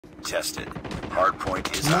contested.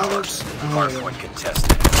 Hardpoint is ours. Hardpoint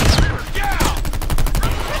contested.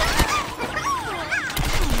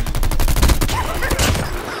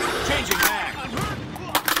 Changing mag.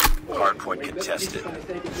 Hardpoint contested.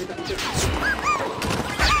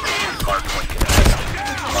 Hardpoint contested.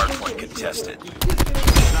 Hardpoint contested.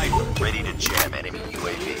 Sniper ready to jam enemy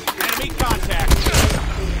UAV. Enemy contact.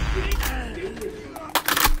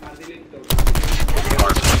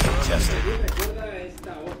 Hardpoint contested.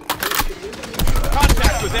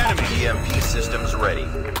 Contact with enemy. EMP systems ready.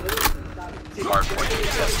 Hardpoint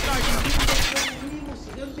contested.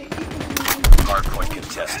 Hardpoint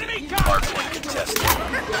contested. Hardpoint contested.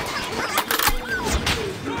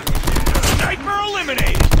 Sniper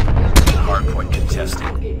eliminated. Hardpoint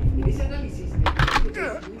contested.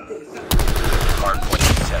 Hardpoint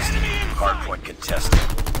contested. Hardpoint contested.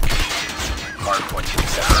 Hardpoint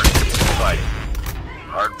contested. Fighting.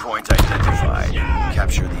 Hardpoint identified.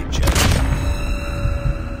 Capture the objective.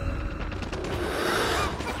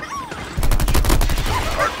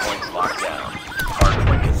 Hardpoint locked down.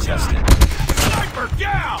 Hardpoint contested. Sniper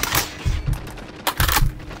down.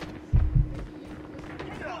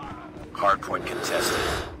 Hardpoint contested.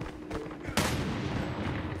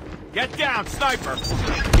 Get down, sniper.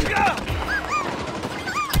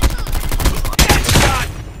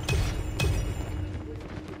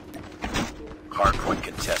 Hardpoint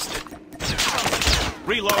contested.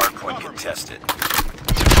 Reload. Hardpoint contested.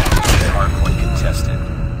 Hardpoint contested.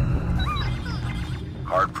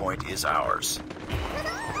 Hardpoint is ours.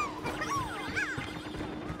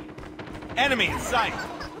 Enemy in sight.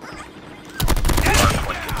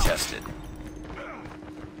 Hardpoint contested.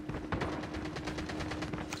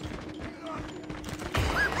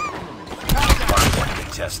 Hardpoint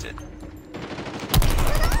contested.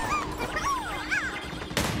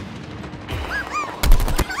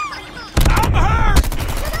 I'm hurt.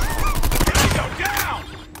 Go down.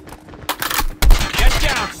 Get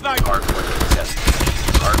down, sniper. Hardpoint contested.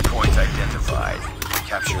 Hardpoint identified.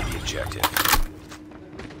 Capture the objective.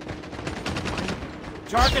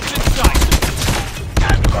 Targets in sight.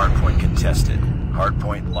 Hardpoint contested.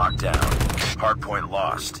 Hardpoint locked down. Hardpoint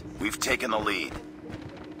lost. We've taken the lead.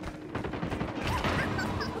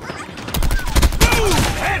 Boom!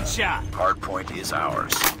 Headshot. Hardpoint is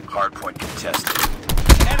ours. Hardpoint contested.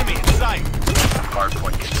 Enemy in sight.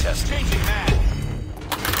 Hardpoint contested. Changing mag.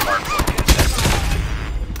 Hardpoint contested.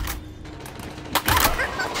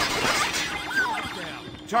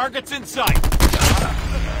 Targets in sight.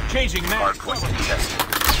 Changing mag. Hardpoint contested.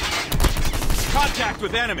 Contact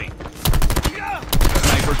with enemy.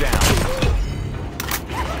 Sniper down.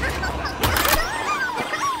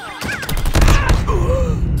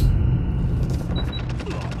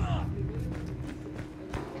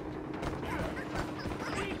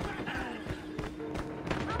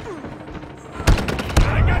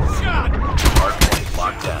 I got shot. Hardpoint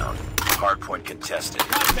locked down. Hardpoint contested.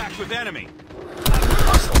 Contact with enemy.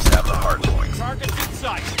 Hostiles have the hardpoint. Targets in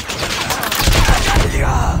sight.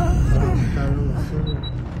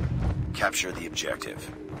 Capture the objective.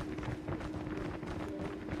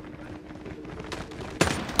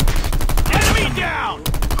 Enemy down.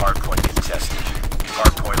 Hardpoint contested.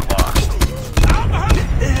 Hardpoint lost.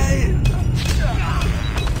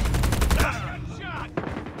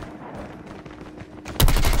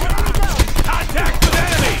 Contact with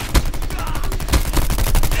enemy.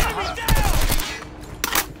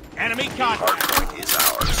 Enemy contact. Hardpoint is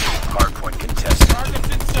ours. Hardpoint contested. Targets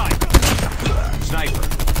in sight. Sniper.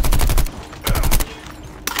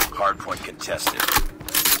 Hardpoint contested.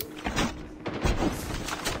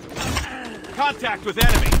 Contact with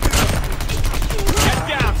enemy. Get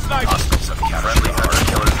down, sniper. Hostiles have captured friendly hunter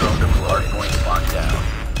killer drone deployed. Hardpoint locked down.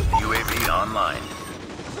 UAV online.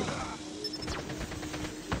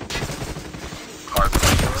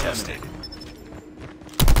 Hardpoint contested.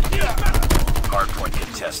 Hardpoint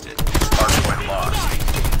contested. Hardpoint lost.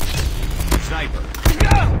 Sniper.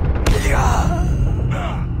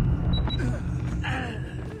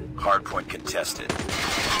 Hardpoint contested.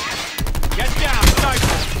 Get down,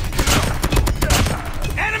 sniper.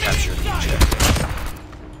 Enemy Capture the in sight. objective.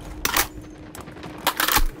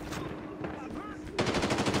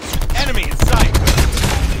 Enemy in sight.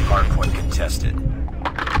 Hardpoint contested.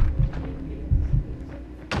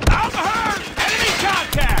 I'm hurt. Enemy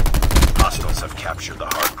contact. Hostiles have captured the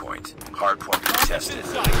hardpoint. Hardpoint contested.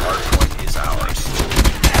 Hardpoint is ours.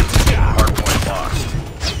 Hardpoint lost.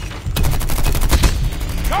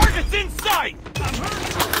 Targets in sight.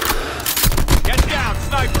 Get down,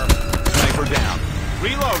 sniper. Sniper down.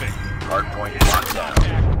 Reloading. Hardpoint locked down.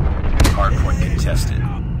 Hardpoint contested.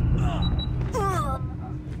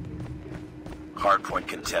 Hardpoint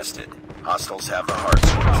contested. Hostiles have the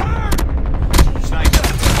hardpoint. Sniper.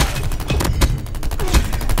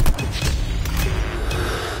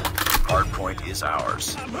 Hardpoint is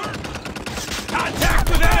ours. Contact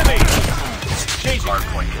with enemy! Changing.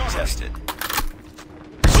 Hardpoint contested.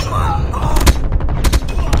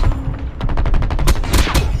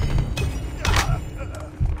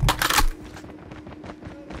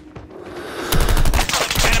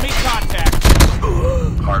 Enemy contact.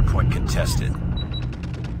 Hardpoint contested.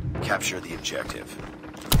 Capture the objective.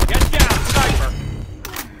 Get down, sniper.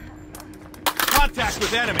 Contact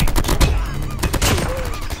with enemy.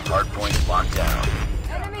 Hardpoint locked down.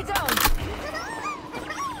 Enemy down.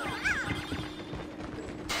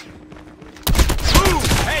 Boom!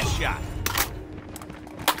 Headshot.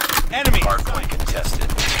 Enemy. Hardpoint contested.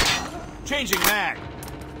 Changing mag.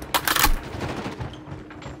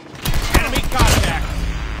 Enemy contact.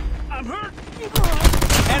 I'm hurt.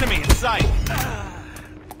 Enemy in sight.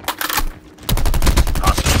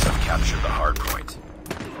 Hostiles have captured the hardpoint.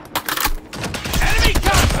 Enemy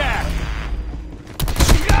contact.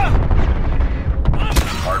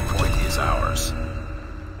 Hardpoint is ours.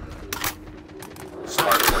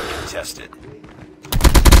 Hardpoint contested.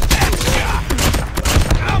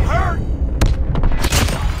 I'm hurt.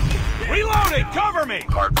 Reloading. Cover me.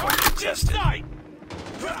 Hardpoint contested. Sight.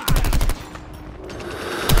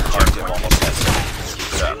 Objective almost has it.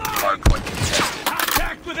 Keep it up. Hardpoint contested.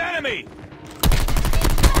 Contact with enemy.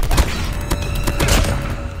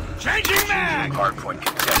 Changing mag. Hardpoint Enemy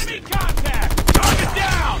contested. contact. Target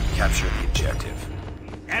down. Capture the objective.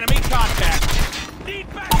 Enemy contact. Need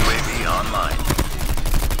back. UAV online.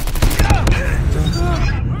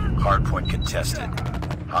 Hardpoint contested.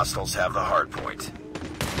 Hostiles have the hardpoint.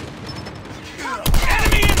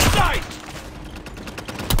 Enemy in sight.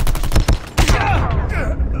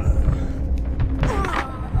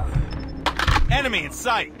 Enemy in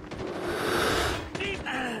sight.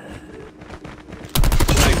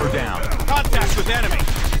 Sniper down. Contact with enemy.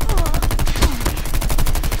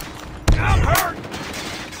 I'm hurt.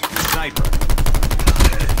 Sniper.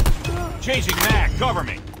 Changing mag. Cover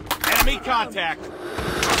me. Enemy contact.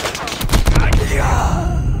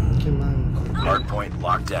 Qué manco. Hardpoint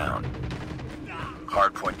locked down.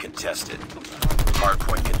 Hardpoint contested.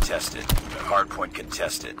 Hardpoint contested. Hardpoint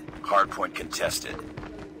contested. Hardpoint contested.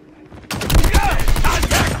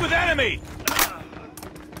 Contact with enemy.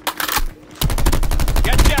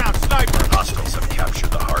 Get down, sniper. Hostiles have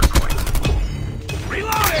captured the hardpoint.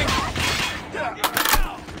 Reloading.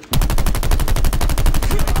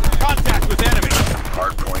 Contact with enemy.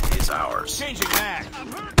 Hardpoint is ours. Changing mag.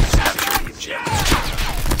 Capture the objective.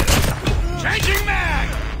 Changing mag.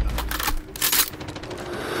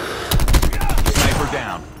 Sniper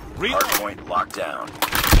down. Reload. Hardpoint locked down.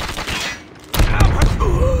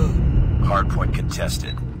 Hardpoint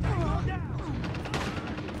contested. Boom!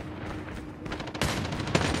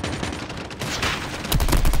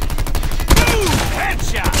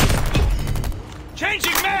 Headshot.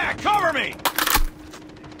 Changing mag. Cover me.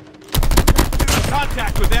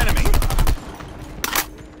 Contact with enemy.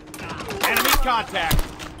 Enemy contact.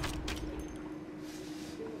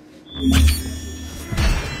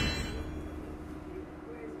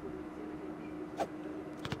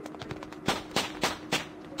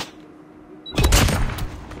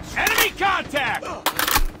 Enemy contact.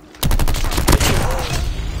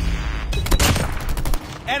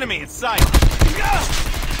 Enemy in sight.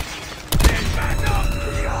 Stand back up.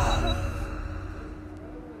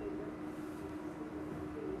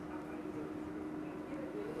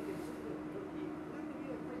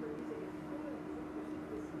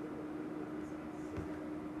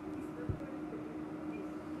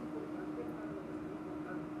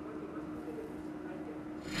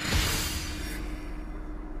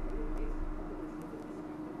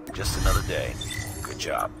 Just another day. Good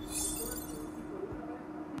job.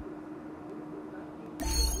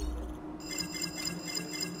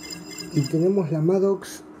 Y tenemos la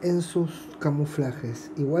Maddox en sus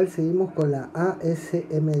camuflajes. Igual seguimos con la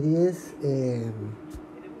ASM10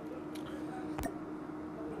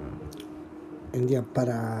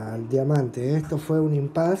 para el diamante. Esto fue un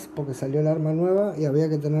impasse porque salió el arma nueva y había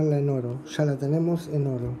que tenerla en oro. Ya la tenemos en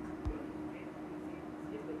oro.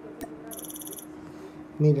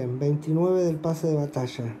 Miren, 29 del pase de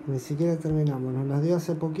batalla. Ni siquiera terminamos. Nos las dio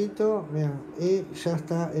hace poquito. Mira, y ya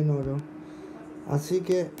está en oro. Así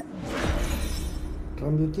que,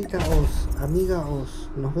 Rambeautita os, amiga os.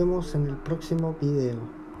 Nos vemos en el próximo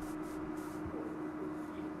video.